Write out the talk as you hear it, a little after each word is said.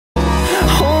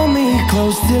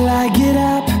close till I get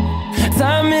up.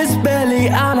 Time is barely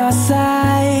on our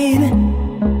side.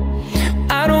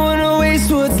 I don't wanna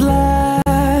waste what's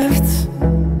left.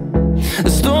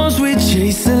 The storms we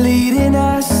chase are leading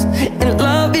us, and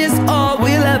love is all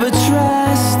we'll ever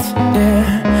trust. Yeah,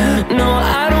 no,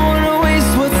 I don't wanna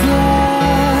waste what's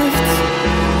left.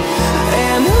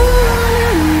 And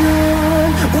on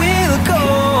we'll go,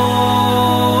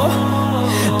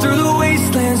 through the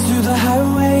wastelands, through the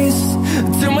highways,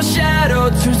 till my shadow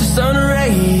turns to sun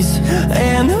rays.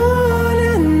 And on